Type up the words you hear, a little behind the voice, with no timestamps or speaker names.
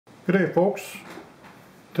Good day, folks.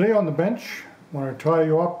 Today on the bench, I want to tie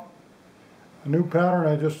you up a new pattern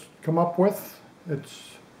I just come up with.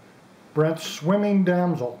 It's Brent's Swimming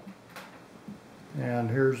Damsel. And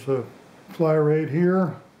here's the fly right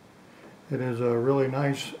here. It is a really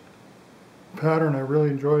nice pattern. I really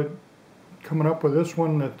enjoyed coming up with this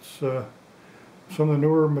one. It's some of the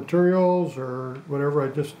newer materials or whatever. I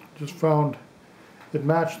just found it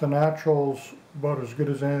matched the naturals about as good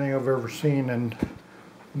as anything I've ever seen, and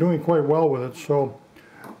I'm doing quite well with it. So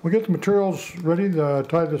we'll get the materials ready to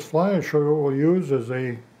tie this fly. I'll show you what we'll use as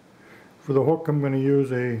for the hook. I'm going to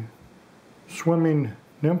use a Swimming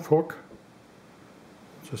Nymph hook.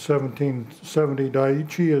 It's a 1770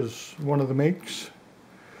 Daiichi is one of the makes.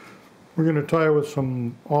 We're going to tie it with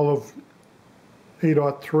some olive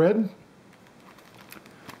 8/0 thread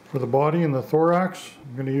for the body and the thorax.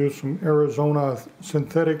 I'm going to use some Arizona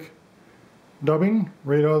synthetic dubbing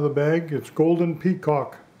right out of the bag. It's Golden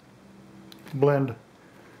Peacock blend.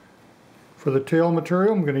 For the tail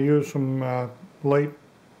material, I'm going to use some light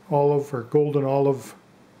olive or golden olive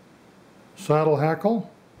saddle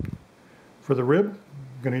hackle. For the rib,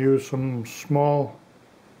 I'm going to use some small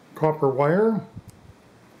copper wire.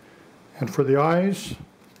 And for the eyes,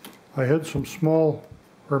 I had some small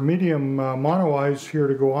or medium mono eyes here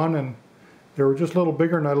to go on, and they were just a little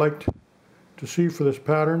bigger than I liked to see for this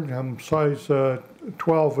pattern. I'm size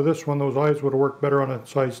 12 with this one. Those eyes would have worked better on a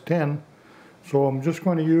size 10. So I'm just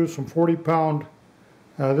going to use some 40-pound,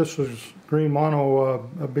 this is green mono,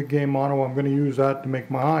 a big game mono. I'm going to use that to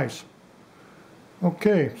make my eyes.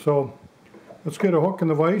 Okay, so let's get a hook in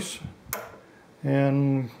the vise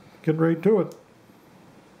and get right to it.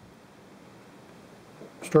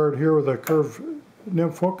 Start here with a curved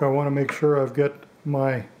nymph hook. I want to make sure I've got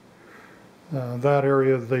my that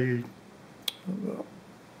area of the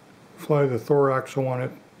fly, the thorax. I want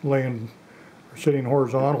it laying or sitting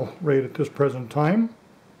horizontal right at this present time.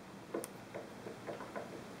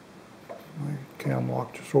 My cam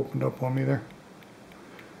lock just opened up on me there.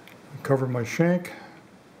 I cover my shank.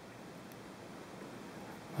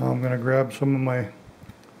 Now I'm going to grab some of my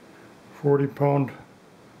 40-pound,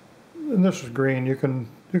 and this is green. You can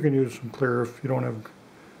use some clear if you don't have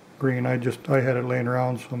green. I had it laying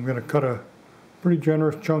around, so I'm going to cut a pretty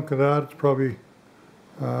generous chunk of that. It's probably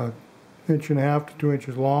 1.5 inches to 2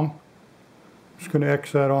 inches long. Just going to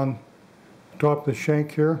X that on the top of the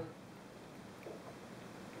shank here.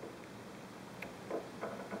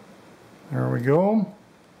 There we go.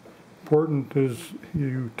 Important is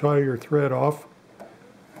you tie your thread off.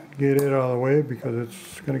 Get it out of the way because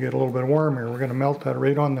it's going to get a little bit warm here. We're going to melt that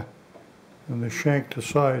right on the shank to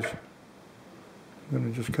size. I'm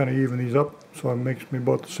going to just kind of even these up so it makes me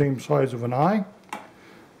about the same size of an eye.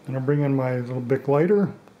 Then I'll bring in my little Bic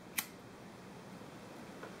lighter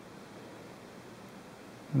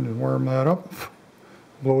and just warm that up.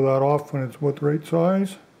 Blow that off when it's about the right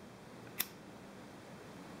size.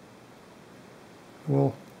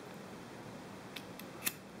 Well,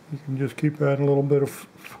 you can just keep adding a little bit of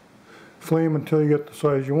flame until you get the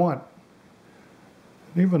size you want.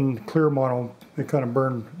 Even clear mono, they kind of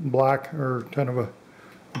burn black or kind of a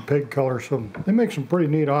pig color, so they make some pretty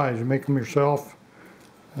neat eyes. You make them yourself.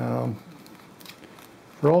 For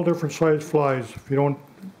all different size flies. If you don't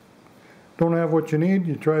have what you need,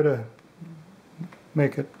 you try to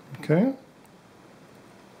make it. Okay.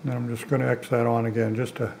 And I'm just going to X that on again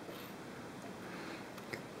just to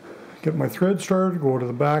get my thread started. Go to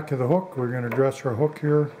the back of the hook. We're going to dress our hook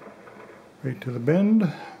here right to the bend.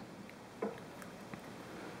 And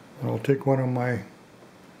I'll take one of my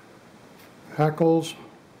hackles.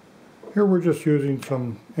 Here we're just using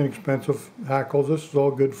some inexpensive hackles. This is all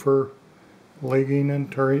good for legging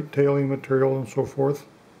and tailing material and so forth.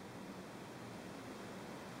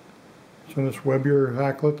 So this web your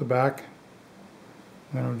hackle at the back,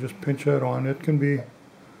 and I'll just pinch that on. It can be, the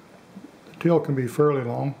tail can be fairly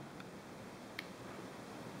long.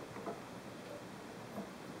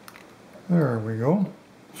 There we go.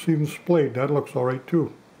 It's even splayed. That looks alright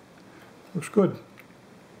too. Looks good.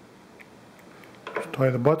 Just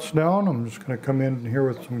tie the butts down. I'm just going to come in here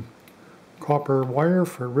with some copper wire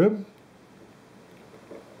for rib.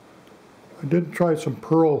 I did try some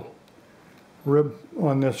pearl rib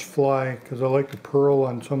on this fly because I like the pearl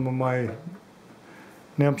on some of my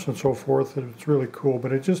nymphs and so forth. It's really cool,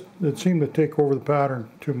 but it seemed to take over the pattern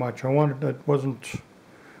too much. It wasn't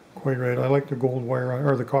quite right. I like the gold wire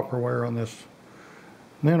or the copper wire on this.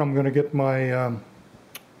 And then I'm going to get my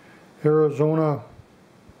Arizona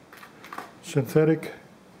synthetic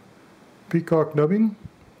peacock dubbing.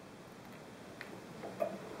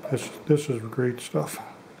 This is great stuff.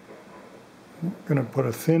 I'm going to put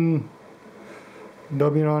a thin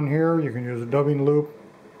dubbing on here. You can use a dubbing loop.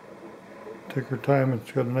 Take your time.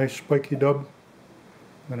 It's got a nice spiky dub.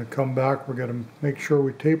 I'm going to come back. We're going to make sure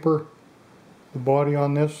we taper the body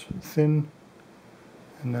on this thin,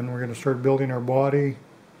 and then we're going to start building our body.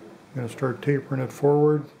 I'm going to start tapering it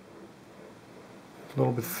forward. It's a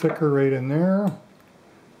little bit thicker right in there.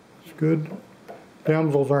 It's good.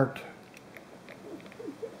 Damsels aren't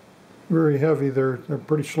very heavy. They're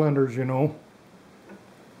pretty slender, as you know.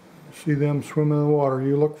 See them swim in the water,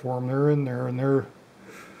 you look for them. They're in there, and they're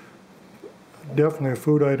definitely a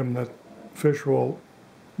food item that fish will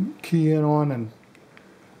key in on, and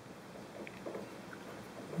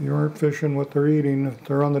you aren't fishing what they're eating. If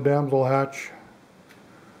they're on the damsel hatch,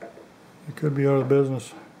 you could be out of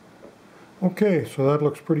business. Okay, so that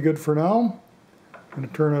looks pretty good for now. I'm going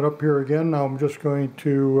to turn it up here again. Now I'm just going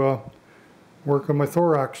to work on my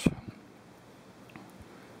thorax.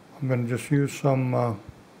 I'm going to just use some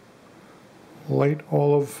light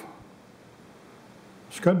olive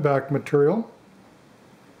scudback material.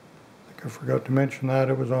 I think I forgot to mention that.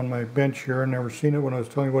 It was on my bench here. I never seen it when I was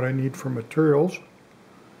telling you what I need for materials.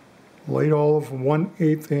 Light olive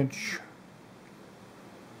 1/8 inch.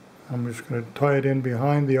 I'm just going to tie it in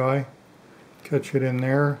behind the eye, catch it in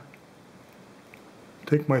there,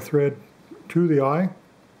 take my thread to the eye,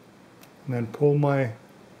 and then pull my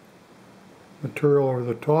material over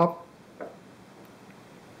the top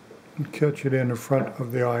and catch it in the front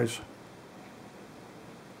of the eyes.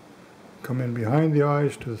 Come in behind the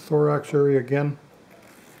eyes to the thorax area again,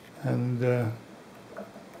 and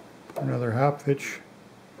put another 1/2 inch,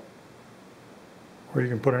 or you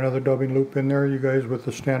can put another dubbing loop in there, you guys, with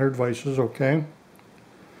the standard vices, okay?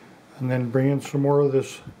 And then bring in some more of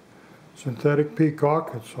this synthetic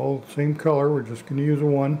peacock. It's all the same color. We're just going to use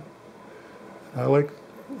one. I like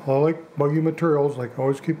buggy materials, like I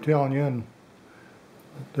always keep telling you, and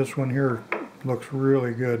this one here looks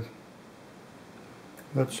really good.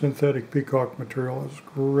 That synthetic peacock material is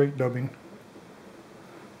great dubbing.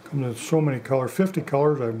 Comes in so many colors, 50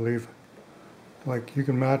 colors I believe. Like, you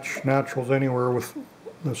can match naturals anywhere with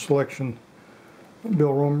the selection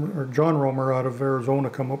Bill Romer or John Romer out of Arizona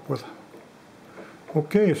come up with.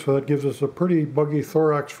 Okay, so that gives us a pretty buggy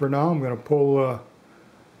thorax for now. I'm going to pull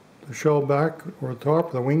the shell back over the top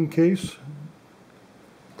of the wing case,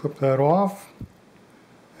 clip that off,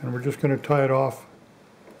 and we're just going to tie it off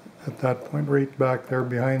at that point right back there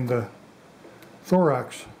behind the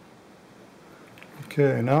thorax.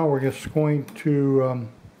 Okay, now we're just going to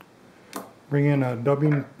bring in a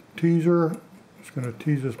dubbing teaser. Just going to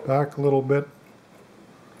tease this back a little bit.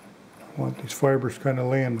 I want these fibers kind of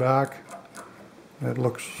laying back. It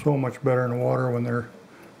looks so much better in the water when they're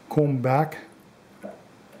combed back.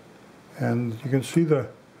 And you can see the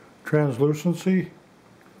translucency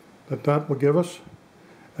that will give us.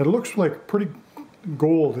 It looks like pretty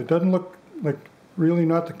gold. It doesn't look like, really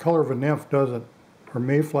not the color of a nymph, does it? Or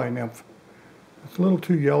mayfly nymph. It's a little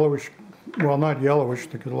too yellowish. Well, not yellowish,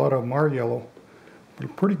 because a lot of them are yellow,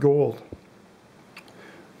 but pretty gold.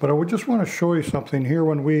 But I would just want to show you something here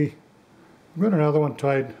when we've got another one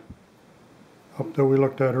tied up that we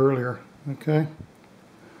looked at earlier, okay?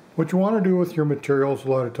 What you want to do with your materials a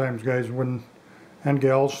lot of times, guys, and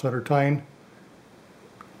gals that are tying,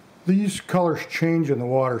 these colors change in the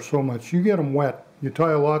water so much. You get them wet, you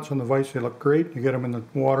tie lots on the vise, they look great. You get them in the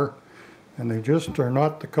water, and they just are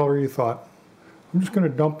not the color you thought. I'm just going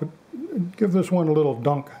to dump it, give this one a little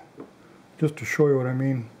dunk, just to show you what I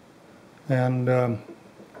mean. And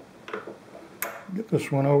get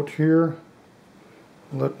this one out here.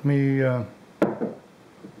 Let me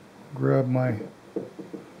grab my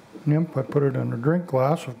nymph. I put it in a drink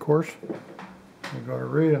glass, of course. I got it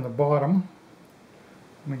right in the bottom.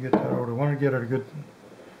 Let me get that out. I want to get it a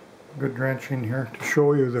good drenching here to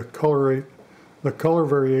show you the color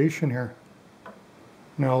variation here.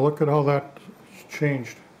 Now look at how that's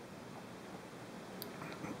changed.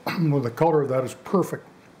 Well, the color of that is perfect.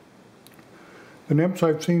 The nymphs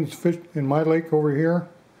I've seen fish in my lake over here,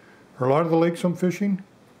 or a lot of the lakes I'm fishing,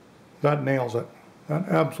 that nails it. That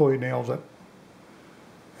absolutely nails it.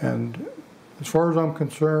 And as far as I'm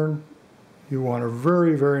concerned, you want a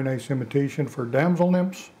very, very nice imitation for damsel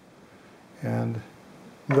nymphs, and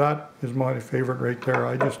that is my favorite right there.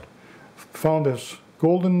 I just found this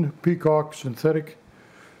golden peacock synthetic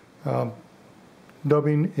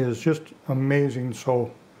dubbing is just amazing.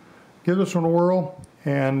 So give this one a whirl,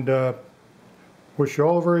 and wish you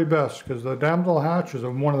all the very best, because the damsel hatch is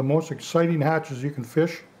one of the most exciting hatches you can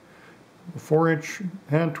fish. The 4-inch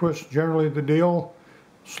hand twist, generally the deal.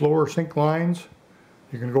 Slower sink lines.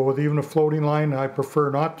 You can go with even a floating line. I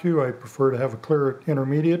prefer not to. I prefer to have a clear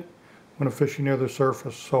intermediate when I'm fishing near the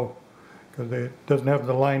surface. So because it doesn't have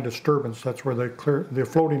the line disturbance. That's where the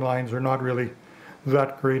floating lines are not really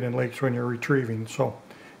that great in lakes when you're retrieving. So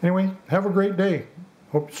anyway, have a great day.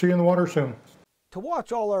 Hope to see you in the water soon. To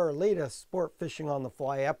watch all our latest Sport Fishing on the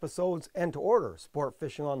Fly episodes and to order Sport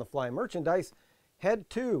Fishing on the Fly merchandise, head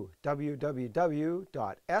to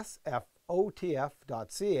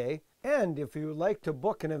www.sfotf.ca. And if you would like to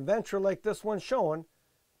book an adventure like this one showing,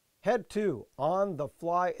 head to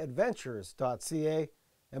ontheflyadventures.ca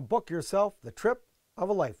and book yourself the trip of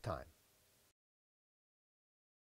a lifetime.